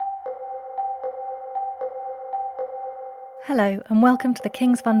Hello, and welcome to the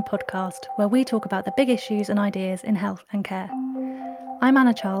King's Fund podcast, where we talk about the big issues and ideas in health and care. I'm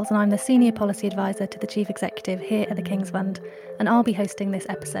Anna Charles, and I'm the Senior Policy Advisor to the Chief Executive here at the King's Fund, and I'll be hosting this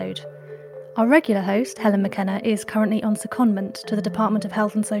episode. Our regular host, Helen McKenna, is currently on secondment to the Department of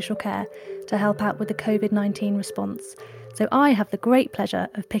Health and Social Care to help out with the Covid-19 response, so I have the great pleasure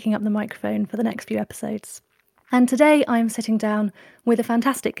of picking up the microphone for the next few episodes. And today I'm sitting down with a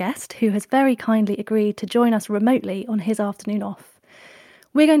fantastic guest who has very kindly agreed to join us remotely on his afternoon off.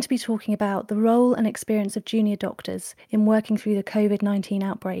 We're going to be talking about the role and experience of junior doctors in working through the Covid-19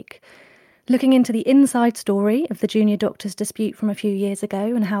 outbreak, looking into the inside story of the junior doctors dispute from a few years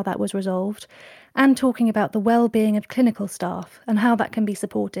ago and how that was resolved, and talking about the well-being of clinical staff and how that can be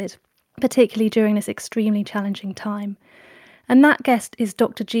supported, particularly during this extremely challenging time. And that guest is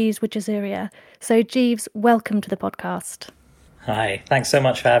Dr. Jeeves Wijesuria. So Jeeves, welcome to the podcast. Hi, thanks so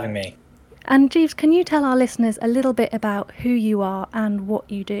much for having me. And Jeeves, can you tell our listeners a little bit about who you are and what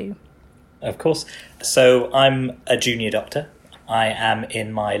you do? Of course. So I'm a junior doctor. I am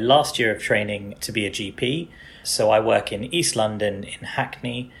in my last year of training to be a GP. So I work in East London in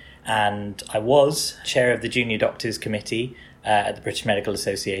Hackney, and I was chair of the Junior Doctors Committee at the British Medical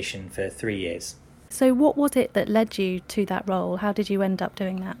Association for 3 years. So what was it that led you to that role? How did you end up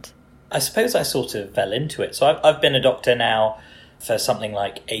doing that? I suppose I sort of fell into it. So I've been a doctor now for something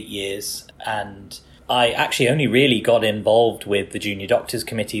like 8 years, and I actually only really got involved with the Junior Doctors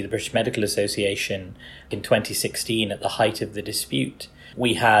Committee, the British Medical Association, in 2016 at the height of the dispute.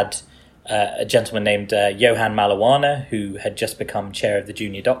 We had a gentleman named Johan Malawana, who had just become chair of the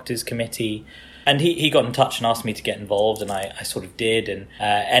Junior Doctors Committee. And he got in touch and asked me to get involved, and I sort of did, and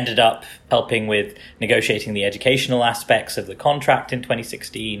ended up helping with negotiating the educational aspects of the contract in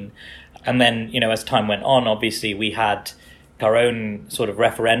 2016. And then, as time went on, obviously we had our own sort of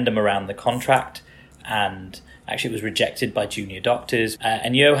referendum around the contract, and actually it was rejected by junior doctors.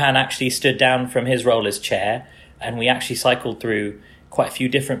 And Johan actually stood down from his role as chair, and we actually cycled through quite a few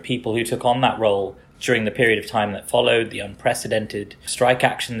different people who took on that role during the period of time that followed, the unprecedented strike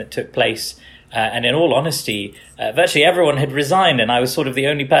action that took place. And in all honesty, virtually everyone had resigned, and I was sort of the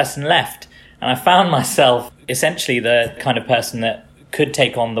only person left. And I found myself essentially the kind of person that could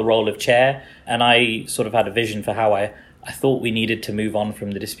take on the role of chair. And I sort of had a vision for how I thought we needed to move on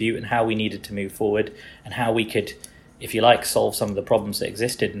from the dispute, and how we needed to move forward, and how we could, if you like, solve some of the problems that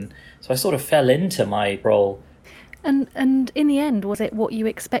existed. And so I sort of fell into my role. And in the end, was it what you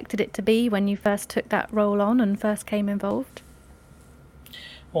expected it to be when you first took that role on and first came involved?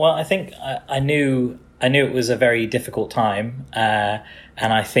 Well, I think I knew it was a very difficult time, and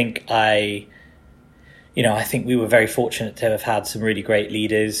I think I think we were very fortunate to have had some really great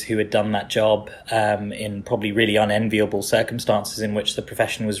leaders who had done that job in probably really unenviable circumstances in which the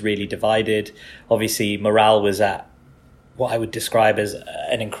profession was really divided. Obviously, morale was at what I would describe as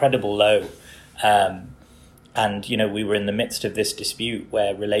an incredible low, and we were in the midst of this dispute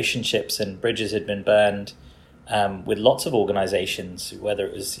where relationships and bridges had been burned. With lots of organisations, whether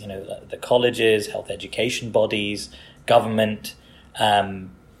it was the colleges, health education bodies, government, I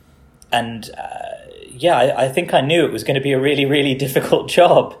think I knew it was going to be a really, really difficult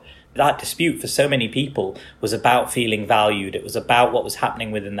job. That dispute for so many people was about feeling valued. It was about what was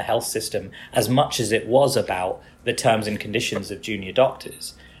happening within the health system as much as it was about the terms and conditions of junior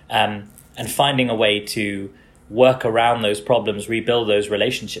doctors, and finding a way to work around those problems, rebuild those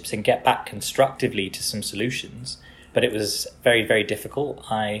relationships, and get back constructively to some solutions. But it was very, very difficult.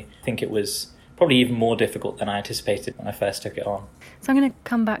 I think it was probably even more difficult than I anticipated when I first took it on. So I'm going to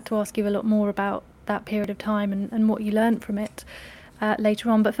come back to ask you a lot more about that period of time and what you learned from it later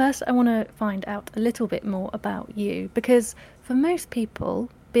on. But first, I want to find out a little bit more about you, because for most people,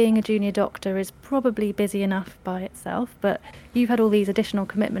 being a junior doctor is probably busy enough by itself, but you've had all these additional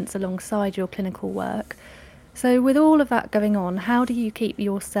commitments alongside your clinical work. So with all of that going on, how do you keep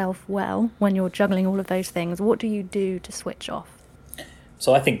yourself well when you're juggling all of those things? What do you do to switch off?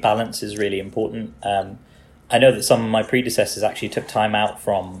 So I think balance is really important. I know that some of my predecessors actually took time out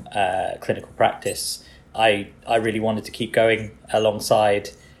from clinical practice. I really wanted to keep going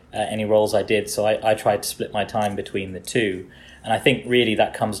alongside any roles I did, so I tried to split my time between the two. And I think really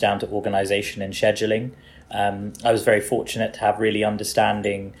that comes down to organisation and scheduling. I was very fortunate to have really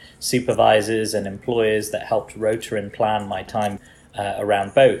understanding supervisors and employers that helped rota and plan my time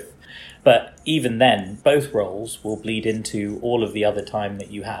around both. But even then, both roles will bleed into all of the other time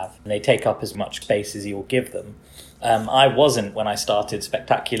that you have, and they take up as much space as you'll give them. I wasn't, when I started,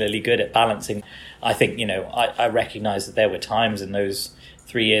 spectacularly good at balancing. I think, I recognise that there were times in those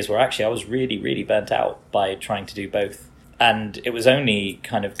 3 years where actually I was really, really burnt out by trying to do both. And it was only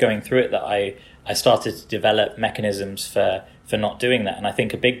kind of going through it that I I started to develop mechanisms for not doing that. And I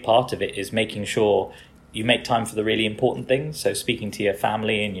think a big part of it is making sure you make time for the really important things. So speaking to your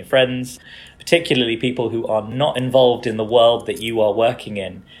family and your friends, particularly people who are not involved in the world that you are working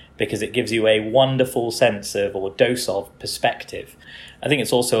in, because it gives you a wonderful sense of, or dose of, perspective. I think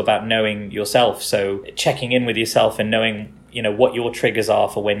it's also about knowing yourself. So checking in with yourself and knowing, what your triggers are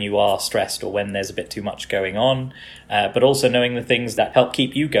for when you are stressed or when there's a bit too much going on, but also knowing the things that help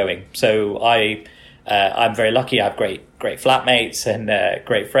keep you going. So I'm very lucky. I have great flatmates and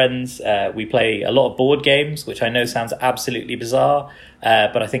great friends. We play a lot of board games, which I know sounds absolutely bizarre,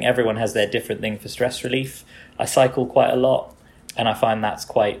 but I think everyone has their different thing for stress relief. I cycle quite a lot, and I find that's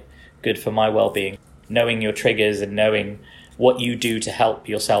quite good for my well-being. Knowing your triggers and knowing what you do to help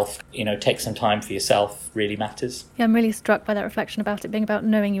yourself, take some time for yourself really matters. Yeah, I'm really struck by that reflection about it being about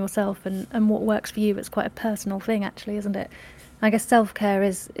knowing yourself and what works for you. It's quite a personal thing, actually, isn't it? I guess self-care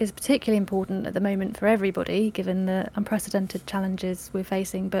is particularly important at the moment for everybody, given the unprecedented challenges we're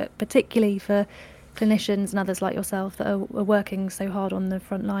facing, but particularly for clinicians and others like yourself that are working so hard on the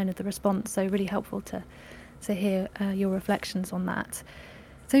front line of the response. So really helpful to hear your reflections on that.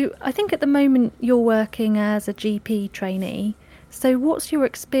 So I think at the moment you're working as a GP trainee. So what's your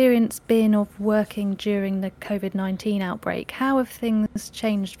experience been of working during the Covid-19 outbreak? How have things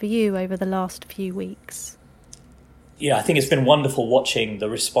changed for you over the last few weeks? Yeah, I think it's been wonderful watching the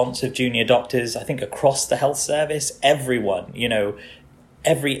response of junior doctors. I think across the health service, everyone,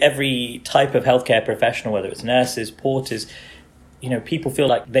 every type of healthcare professional, whether it's nurses, porters, people feel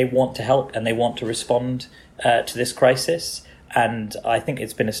like they want to help and they want to respond to this crisis. And I think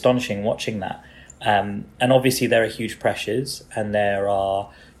it's been astonishing watching that. And obviously there are huge pressures, and there are,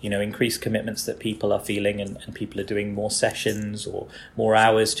 increased commitments that people are feeling, and people are doing more sessions or more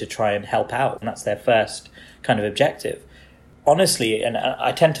hours to try and help out. And that's their first kind of objective. Honestly, and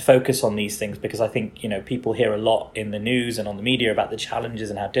I tend to focus on these things because I think, people hear a lot in the news and on the media about the challenges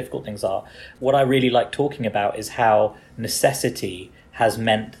and how difficult things are. What I really like talking about is how necessity has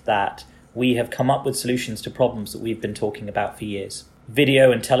meant that we have come up with solutions to problems that we've been talking about for years.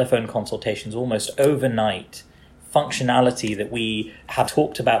 Video and telephone consultations almost overnight, functionality that we have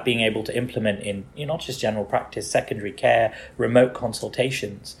talked about being able to implement in not just general practice, secondary care, remote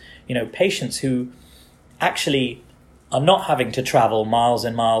consultations. Patients who actually are not having to travel miles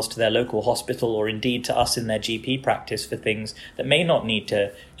and miles to their local hospital, or indeed to us in their GP practice for things that may not need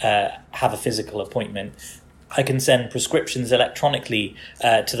to have a physical appointment. I can send prescriptions electronically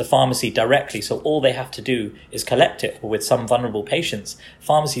to the pharmacy directly, so all they have to do is collect it. Or with some vulnerable patients,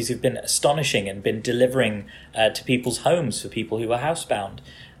 pharmacies have been astonishing and been delivering to people's homes for people who are housebound.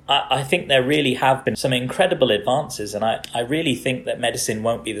 I think there really have been some incredible advances, and I really think that medicine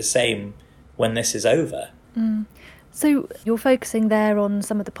won't be the same when this is over. So you're focusing there on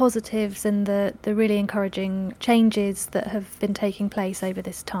some of the positives and the really encouraging changes that have been taking place over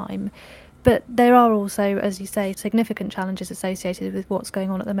this time. But there are also, as you say, significant challenges associated with what's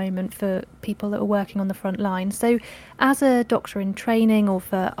going on at the moment for people that are working on the front line. So as a doctor in training, or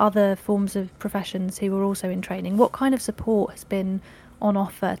for other forms of professions who are also in training, what kind of support has been on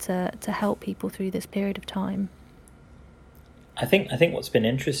offer to help people through this period of time? I think what's been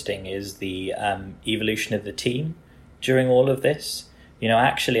interesting is the evolution of the team during all of this.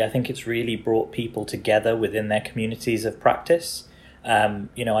 Actually, I think it's really brought people together within their communities of practice. I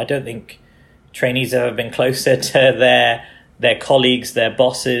don't think trainees have ever been closer to their colleagues, their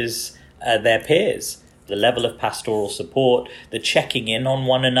bosses, their peers. The level of pastoral support, the checking in on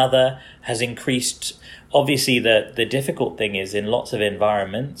one another has increased. Obviously, the difficult thing is in lots of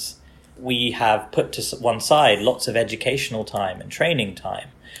environments, we have put to one side lots of educational time and training time.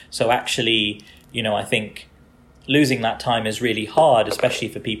 So actually, I think losing that time is really hard, especially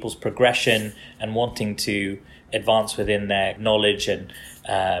for people's progression and wanting to advance within their knowledge and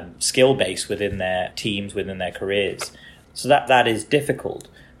skill base within their teams, within their careers. So that is difficult,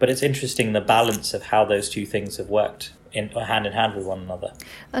 but it's interesting the balance of how those two things have worked hand in hand with one another.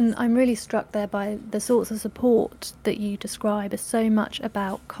 And I'm really struck there by the sorts of support that you describe as so much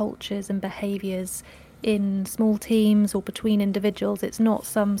about cultures and behaviours in small teams or between individuals. It's not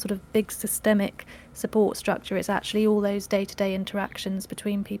some sort of big systemic support structure. It's actually all those day-to-day interactions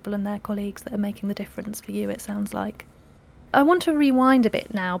between people and their colleagues that are making the difference for you, it sounds like. I want to rewind a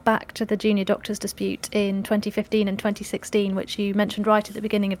bit now back to the junior doctors dispute in 2015 and 2016, which you mentioned right at the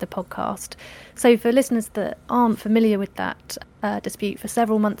beginning of the podcast. So for listeners that aren't familiar with that dispute, for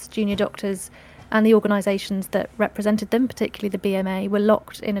several months junior doctors and the organisations that represented them, particularly the BMA, were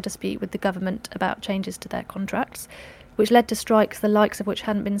locked in a dispute with the government about changes to their contracts, which led to strikes the likes of which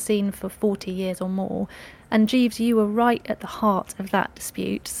hadn't been seen for 40 years or more. And Jeeves, you were right at the heart of that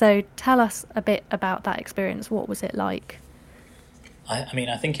dispute. So tell us a bit about that experience. What was it like? I mean,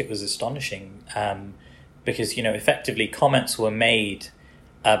 I think it was astonishing because, effectively comments were made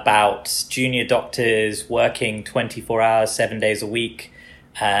about junior doctors working 24 hours, 7 days a week.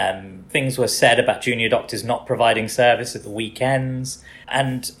 Things were said about junior doctors not providing service at the weekends.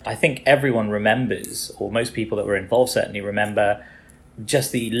 And I think everyone remembers, or most people that were involved certainly remember,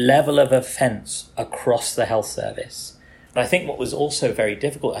 just the level of offence across the health service. But I think what was also very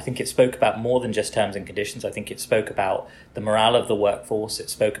difficult, I think it spoke about more than just terms and conditions. I think it spoke about the morale of the workforce. It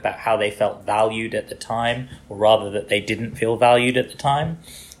spoke about how they felt valued at the time, or rather that they didn't feel valued at the time.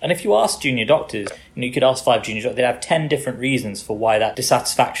 And if you ask junior doctors, you could ask 5 junior doctors, they'd have 10 different reasons for why that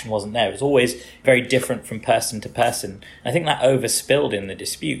dissatisfaction wasn't there. It was always very different from person to person. And I think that overspilled in the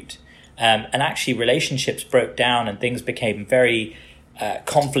dispute. And actually relationships broke down and things became very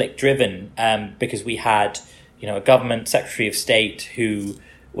conflict-driven because we had a government secretary of state who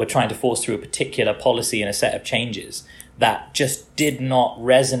were trying to force through a particular policy and a set of changes that just did not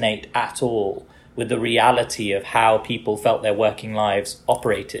resonate at all with the reality of how people felt their working lives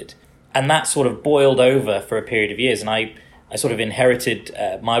operated. And that sort of boiled over for a period of years. And I sort of inherited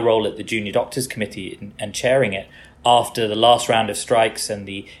my role at the Junior Doctors Committee and chairing it after the last round of strikes and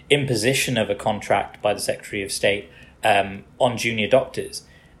the imposition of a contract by the Secretary of State on junior doctors.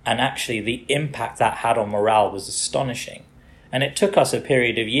 And actually the impact that had on morale was astonishing. And it took us a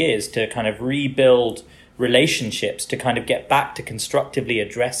period of years to kind of rebuild relationships, to kind of get back to constructively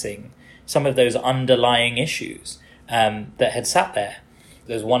addressing some of those underlying issues that had sat there.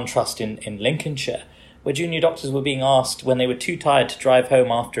 There's one trust in Lincolnshire where junior doctors were being asked when they were too tired to drive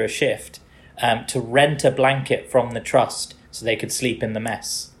home after a shift to rent a blanket from the trust so they could sleep in the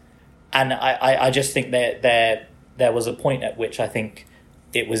mess. And I just think there was a point at which I think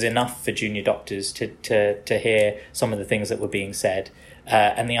it was enough for junior doctors to hear some of the things that were being said,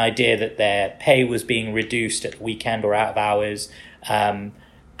 and the idea that their pay was being reduced at the weekend or out of hours,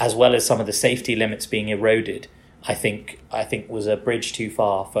 as well as some of the safety limits being eroded, I think was a bridge too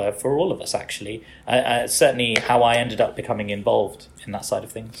far for all of us, actually. Certainly how I ended up becoming involved in that side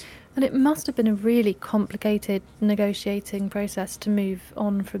of things. And it must have been a really complicated negotiating process to move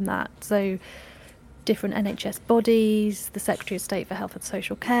on from that. So different NHS bodies, the Secretary of State for Health and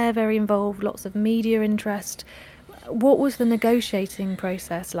Social Care very involved, lots of media interest. What was the negotiating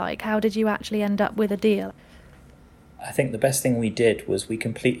process like? How did you actually end up with a deal? I think the best thing we did was we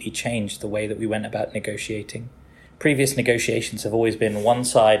completely changed the way that we went about negotiating. Previous negotiations have always been one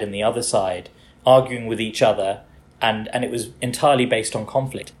side and the other side arguing with each other, and it was entirely based on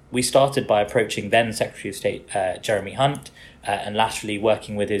conflict. We started by approaching then Secretary of State Jeremy Hunt and laterally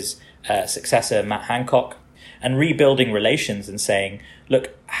working with his successor Matt Hancock and rebuilding relations and saying, look,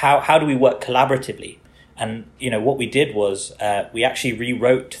 how do we work collaboratively? And what we did was we actually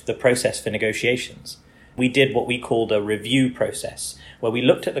rewrote the process for negotiations. We did what we called a review process, where we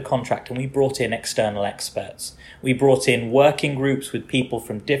looked at the contract and we brought in external experts. We brought in working groups with people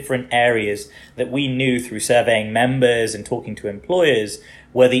from different areas that we knew through surveying members and talking to employers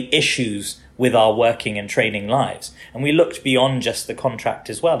were the issues with our working and training lives. And we looked beyond just the contract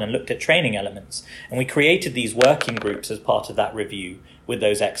as well and looked at training elements. And we created these working groups as part of that review with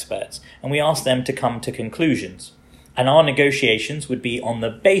those experts. And we asked them to come to conclusions. And our negotiations would be on the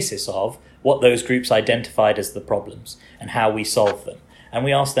basis of what those groups identified as the problems and how we solve them. And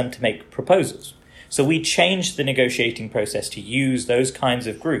we asked them to make proposals. So we changed the negotiating process to use those kinds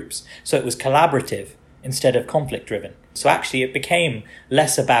of groups so it was collaborative instead of conflict-driven. So actually it became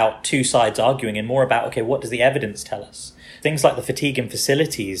less about two sides arguing and more about, okay, what does the evidence tell us? Things like the fatigue in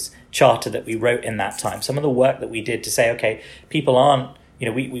facilities charter that we wrote in that time, some of the work that we did to say, okay, people aren't,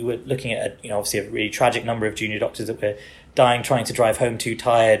 we were looking at, obviously a really tragic number of junior doctors that were dying trying to drive home too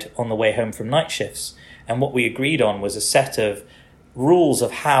tired on the way home from night shifts. And what we agreed on was a set of rules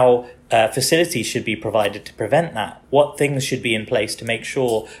of how facilities should be provided to prevent that, what things should be in place to make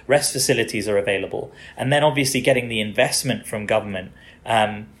sure rest facilities are available, and then obviously getting the investment from government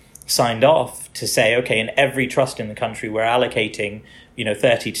signed off to say, okay, in every trust in the country we're allocating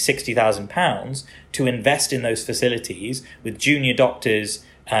 30 to 60,000 pounds to invest in those facilities, with junior doctors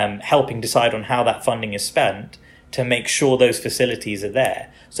helping decide on how that funding is spent to make sure those facilities are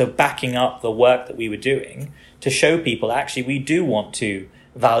there. So backing up the work that we were doing to show people actually we do want to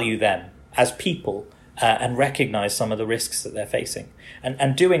value them as people and recognize some of the risks that they're facing.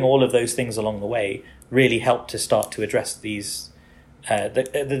 And doing all of those things along the way really helped to start to address these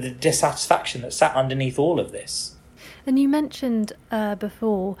the dissatisfaction that sat underneath all of this. And you mentioned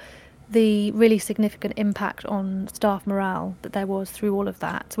before the really significant impact on staff morale that there was through all of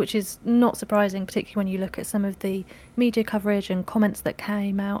that, which is not surprising, particularly when you look at some of the media coverage and comments that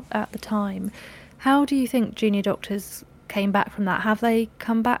came out at the time. How do you think junior doctors came back from that? Have they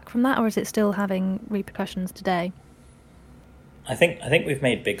come back from that, or is it still having repercussions today? I think we've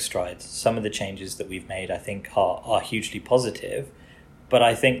made big strides. Some of the changes that we've made, I think, are hugely positive. But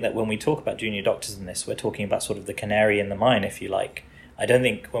I think that when we talk about junior doctors in this, we're talking about sort of the canary in the mine, if you like. I don't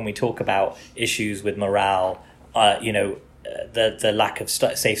think when we talk about issues with morale, the lack of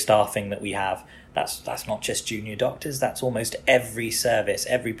safe staffing that we have, that's not just junior doctors. That's almost every service,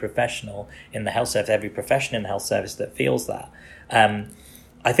 every professional in the health service, every profession in the health service that feels that.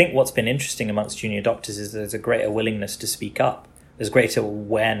 I think what's been interesting amongst junior doctors is there's a greater willingness to speak up. There's greater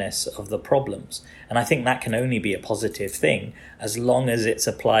awareness of the problems. And I think that can only be a positive thing as long as it's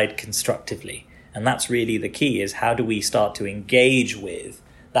applied constructively. And that's really the key, is how do we start to engage with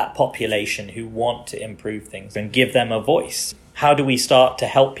that population who want to improve things and give them a voice? How do we start to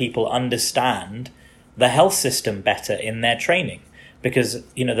help people understand the health system better in their training? Because,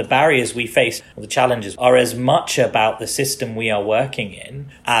 the barriers we face, the challenges, are as much about the system we are working in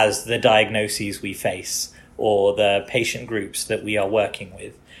as the diagnoses we face or the patient groups that we are working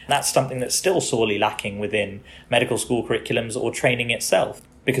with. That's something that's still sorely lacking within medical school curriculums or training itself,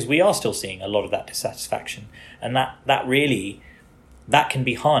 because we are still seeing a lot of that dissatisfaction. And that can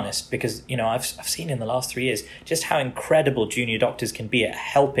be harnessed, because, I've seen in the last 3 years just how incredible junior doctors can be at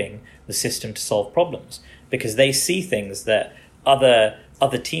helping the system to solve problems, because they see things that other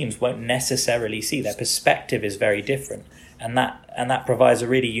teams won't necessarily see. Their perspective is very different, and that provides a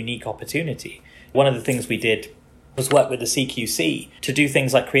really unique opportunity. One of the things we did was work with the CQC to do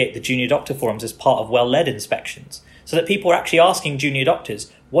things like create the junior doctor forums as part of well-led inspections, so that people are actually asking junior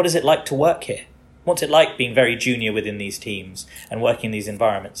doctors, what is it like to work here? What's it like being very junior within these teams and working in these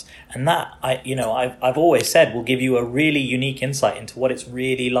environments? And that, I've always said, will give you a really unique insight into what it's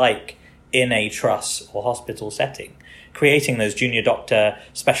really like in a trust or hospital setting. Creating those junior doctor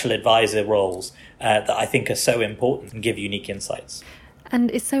special advisor roles that I think are so important and give unique insights. And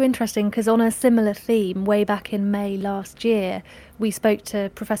it's so interesting because on a similar theme, way back in May last year, we spoke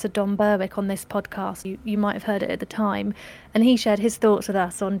to Professor Don Berwick on this podcast. You might have heard it at the time. And he shared his thoughts with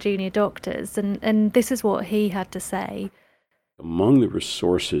us on junior doctors. And this is what he had to say. Among the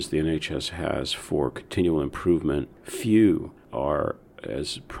resources the NHS has for continual improvement, few are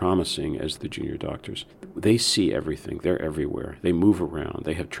as promising as the junior doctors. They see everything. They're everywhere. They move around.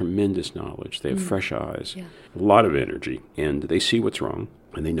 They have tremendous knowledge. They have fresh eyes, a lot of energy, and they see what's wrong,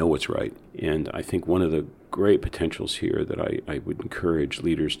 and they know what's right. And I think one of the great potentials here that I would encourage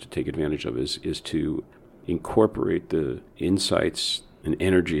leaders to take advantage of is to incorporate the insights and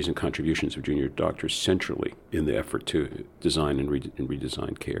energies and contributions of junior doctors centrally in the effort to design and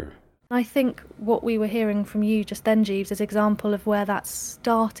redesign care. I think what we were hearing from you just then, Jeeves, is an example of where that's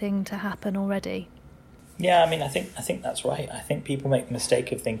starting to happen already. Yeah, I think that's right. I think people make the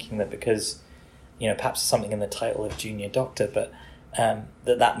mistake of thinking that because, perhaps something in the title of junior doctor, but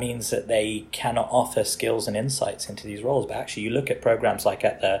that means that they cannot offer skills and insights into these roles. But actually, you look at programs like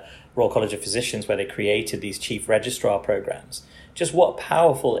at the Royal College of Physicians, where they created these chief registrar programs, just what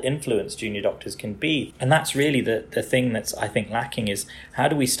powerful influence junior doctors can be. And that's really the thing that's, I think, lacking, is how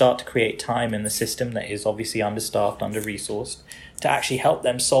do we start to create time in the system that is obviously understaffed, under-resourced, to actually help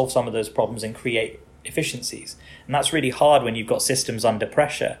them solve some of those problems and create efficiencies. And that's really hard when you've got systems under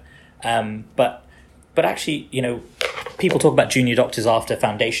pressure. But actually, people talk about junior doctors after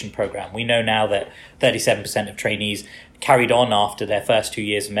foundation program. We know now that 37% of trainees carried on after their first 2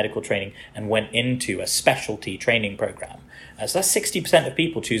 years of medical training and went into a specialty training program. So that's 60% of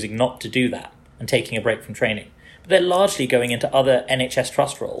people choosing not to do that and taking a break from training. But they're largely going into other NHS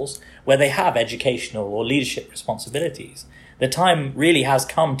trust roles where they have educational or leadership responsibilities. The time really has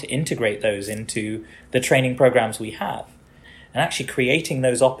come to integrate those into the training programs we have. And actually creating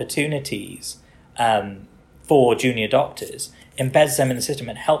those opportunities for junior doctors embeds them in the system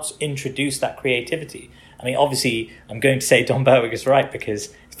and helps introduce that creativity. I mean, obviously, I'm going to say Don Berwick is right,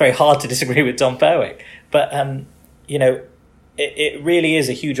 because it's very hard to disagree with Don Berwick. But, it really is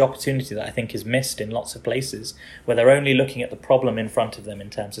a huge opportunity that I think is missed in lots of places, where they're only looking at the problem in front of them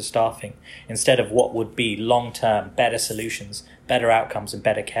in terms of staffing, instead of what would be long-term better solutions, better outcomes and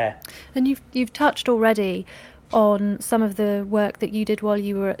better care. And you've touched already on some of the work that you did while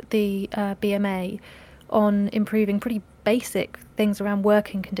you were at the BMA on improving pretty basic things around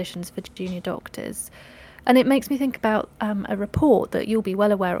working conditions for junior doctors. And it makes me think about a report that you'll be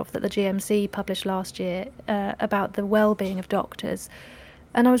well aware of that the GMC published last year about the well-being of doctors.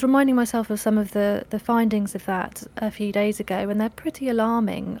 And I was reminding myself of some of the findings of that a few days ago, and they're pretty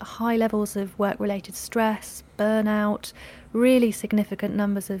alarming. High levels of work-related stress, burnout, really significant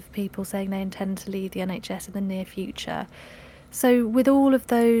numbers of people saying they intend to leave the NHS in the near future. So with all of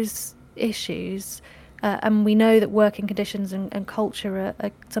those issues, and we know that working conditions and culture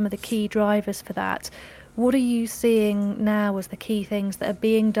are some of the key drivers for that, what are you seeing now as the key things that are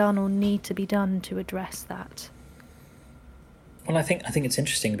being done or need to be done to address that? Well, I think it's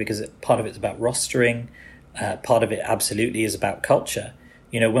interesting because part of it's about rostering, part of it absolutely is about culture.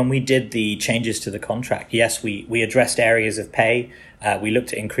 When we did the changes to the contract, yes, we addressed areas of pay. We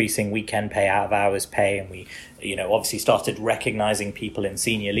looked at increasing weekend pay, out of hours pay, and we, obviously started recognizing people in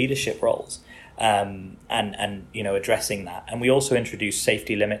senior leadership roles, and addressing that. And we also introduced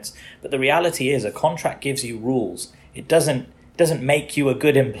safety limits. But the reality is, a contract gives you rules. It doesn't make you a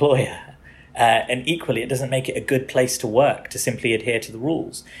good employer. And equally, it doesn't make it a good place to work to simply adhere to the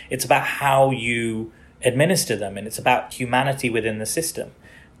rules. It's about how you administer them, and it's about humanity within the system.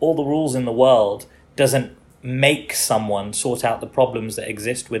 All the rules in the world doesn't make someone sort out the problems that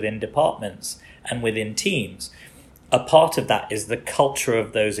exist within departments and within teams. A part of that is the culture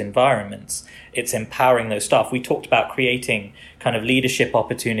of those environments. It's empowering those staff. We talked about creating kind of leadership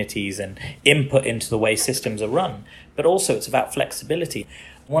opportunities and input into the way systems are run, but also it's about flexibility.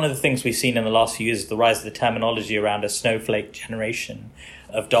 One of the things we've seen in the last few years is the rise of the terminology around a snowflake generation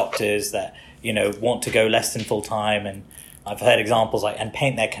of doctors that, want to go less than full time. And I've heard examples and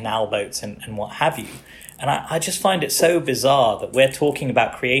paint their canal boats and what have you. And I just find it so bizarre that we're talking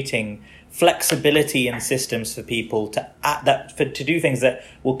about creating flexibility in systems for people to do things that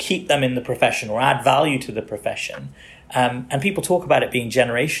will keep them in the profession or add value to the profession. And people talk about it being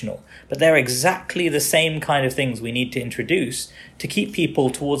generational, but they're exactly the same kind of things we need to introduce to keep people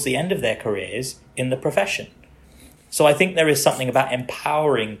towards the end of their careers in the profession. So I think there is something about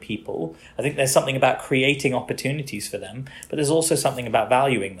empowering people. I think there's something about creating opportunities for them, but there's also something about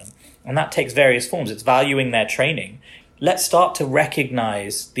valuing them. And that takes various forms. It's valuing their training. Let's start to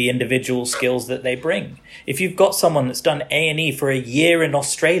recognize the individual skills that they bring. If you've got someone that's done A&E for a year in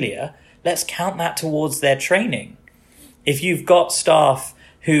Australia, let's count that towards their training. If you've got staff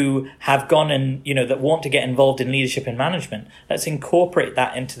who have gone and, that want to get involved in leadership and management, let's incorporate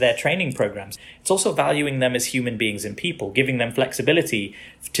that into their training programs. It's also valuing them as human beings and people, giving them flexibility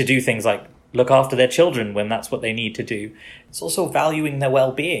to do things like look after their children when that's what they need to do. It's also valuing their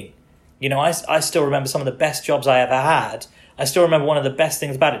well-being. I still remember some of the best jobs I ever had. I still remember one of the best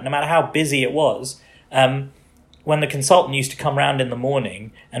things about it, no matter how busy it was, when the consultant used to come round in the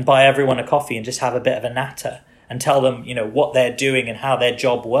morning and buy everyone a coffee and just have a bit of a natter and tell them, what they're doing and how their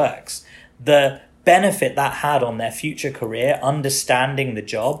job works. The benefit that had on their future career, understanding the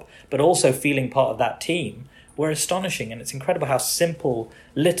job, but also feeling part of that team, were astonishing. And it's incredible how simple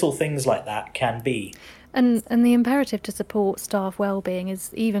little things like that can be. And the imperative to support staff well-being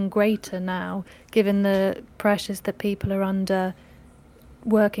is even greater now, given the pressures that people are under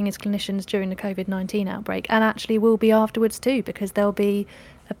working as clinicians during the Covid-19 outbreak, and actually will be afterwards too, because there'll be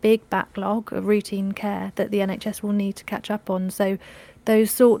a big backlog of routine care that the NHS will need to catch up on. So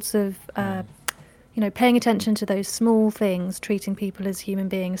those sorts of, paying attention to those small things, treating people as human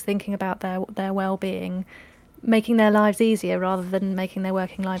beings, thinking about their well-being, making their lives easier rather than making their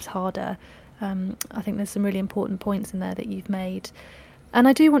working lives harder. I think there's some really important points in there that you've made. And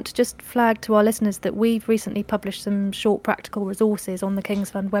I do want to just flag to our listeners that we've recently published some short practical resources on the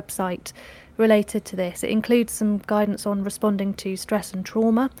King's Fund website related to this. It includes some guidance on responding to stress and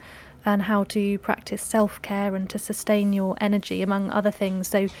trauma and how to practice self-care and to sustain your energy, among other things.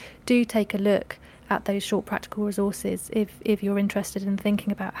 So do take a look at those short practical resources if you're interested in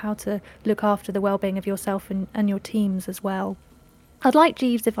thinking about how to look after the well-being of yourself and your teams as well. I'd like,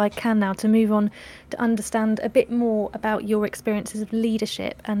 Jeeves, if I can now, to move on to understand a bit more about your experiences of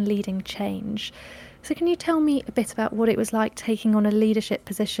leadership and leading change. So can you tell me a bit about what it was like taking on a leadership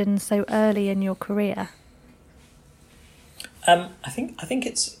position so early in your career? I think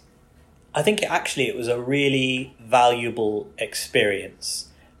it was a really valuable experience.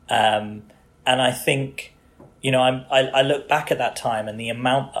 And I think, I look back at that time and the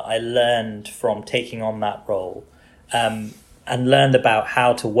amount that I learned from taking on that role, and learned about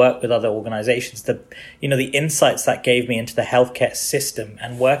how to work with other organizations, the insights that gave me into the healthcare system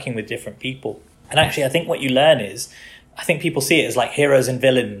and working with different people. And actually, I think what you learn is, I think people see it as like heroes and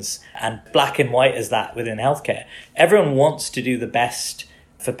villains and black and white as that within healthcare. Everyone wants to do the best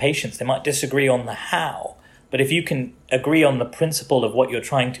for patients. They might disagree on the how, but if you can agree on the principle of what you're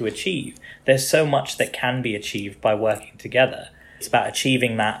trying to achieve, there's so much that can be achieved by working together. It's about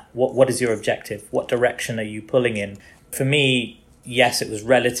achieving that. What is your objective? What direction are you pulling in? For me, yes, it was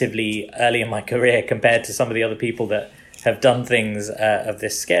relatively early in my career compared to some of the other people that have done things of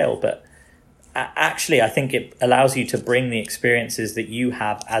this scale. But actually, I think it allows you to bring the experiences that you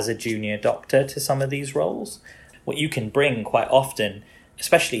have as a junior doctor to some of these roles. What you can bring quite often,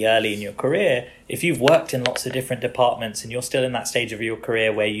 especially early in your career, if you've worked in lots of different departments and you're still in that stage of your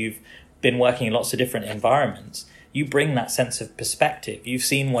career where you've been working in lots of different environments, you bring that sense of perspective. You've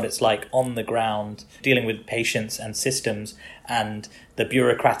seen what it's like on the ground, dealing with patients and systems and the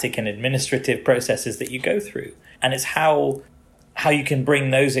bureaucratic and administrative processes that you go through. And it's how you can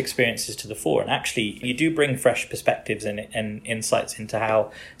bring those experiences to the fore. And actually, you do bring fresh perspectives and insights into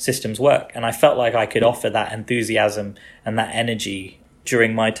how systems work. And I felt like I could offer that enthusiasm and that energy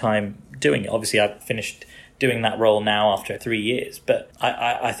during my time doing it. Obviously, I've finished doing that role now after 3 years, but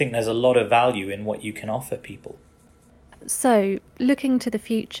I think there's a lot of value in what you can offer people. So, looking to the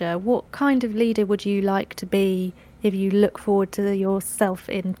future, what kind of leader would you like to be if you look forward to yourself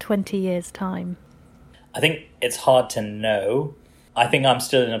in 20 years' time? I think it's hard to know. I think I'm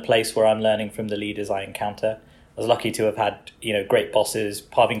still in a place where I'm learning from the leaders I encounter. I was lucky to have had, great bosses.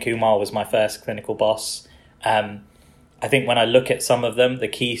 Parveen Kumar was my first clinical boss. I think when I look at some of them, the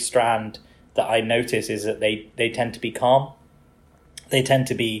key strand that I notice is that they tend to be calm. They tend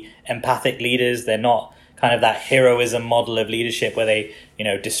to be empathic leaders. They're not kind of that heroism model of leadership where they,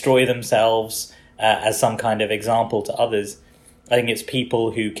 destroy themselves as some kind of example to others. I think it's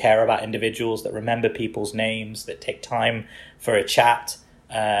people who care about individuals, that remember people's names, that take time for a chat,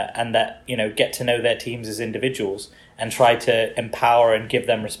 and that, get to know their teams as individuals and try to empower and give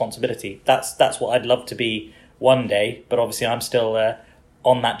them responsibility. That's what I'd love to be one day, but obviously I'm still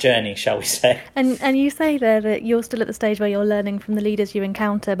on that journey, shall we say. And you say there that you're still at the stage where you're learning from the leaders you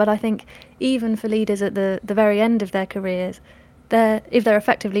encounter, but I think even for leaders at the very end of their careers, if they're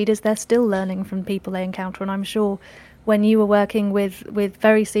effective leaders, they're still learning from people they encounter. And I'm sure when you were working with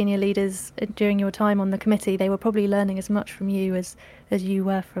very senior leaders during your time on the committee, they were probably learning as much from you as you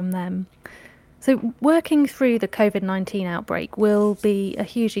were from them. So working through the Covid-19 outbreak will be a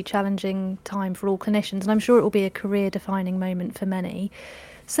hugely challenging time for all clinicians, and I'm sure it will be a career-defining moment for many.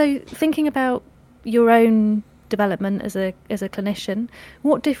 So thinking about your own development as a clinician,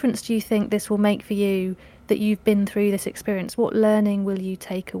 what difference do you think this will make for you that you've been through this experience? What learning will you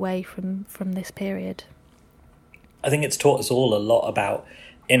take away from this period? I think it's taught us all a lot about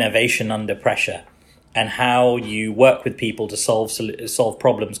innovation under pressure and how you work with people to solve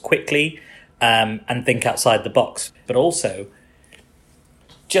problems quickly, and think outside the box, but also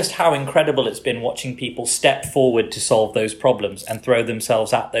just how incredible it's been watching people step forward to solve those problems and throw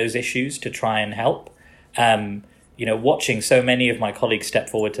themselves at those issues to try and help. Watching so many of my colleagues step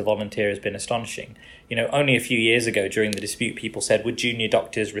forward to volunteer has been astonishing. Only a few years ago during the dispute, people said, would junior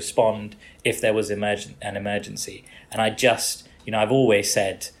doctors respond if there was an emergency? And I've always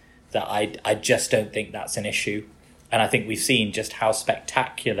said that I just don't think that's an issue. And I think we've seen just how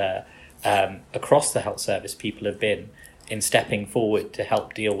spectacular across the health service people have been in stepping forward to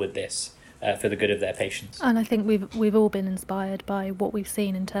help deal with this for the good of their patients. And I think we've all been inspired by what we've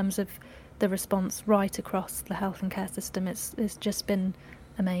seen in terms of the response right across the health and care system. It's just been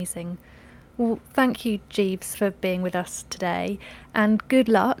amazing. Well, thank you, Jeeves, for being with us today, and good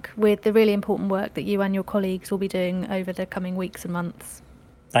luck with the really important work that you and your colleagues will be doing over the coming weeks and months.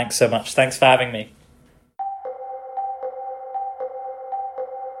 Thanks so much. Thanks for having me.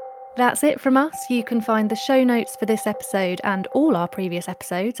 That's it from us. You can find the show notes for this episode and all our previous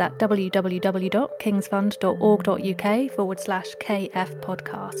episodes at www.kingsfund.org.uk/KF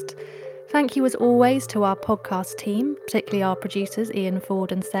podcast. Thank you as always to our podcast team, particularly our producers Ian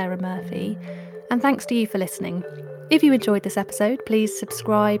Ford and Sarah Murphy. And thanks to you for listening. If you enjoyed this episode, please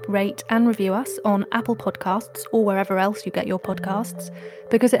subscribe, rate and review us on Apple Podcasts or wherever else you get your podcasts,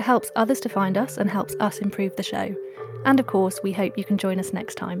 because it helps others to find us and helps us improve the show. And of course, we hope you can join us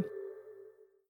next time.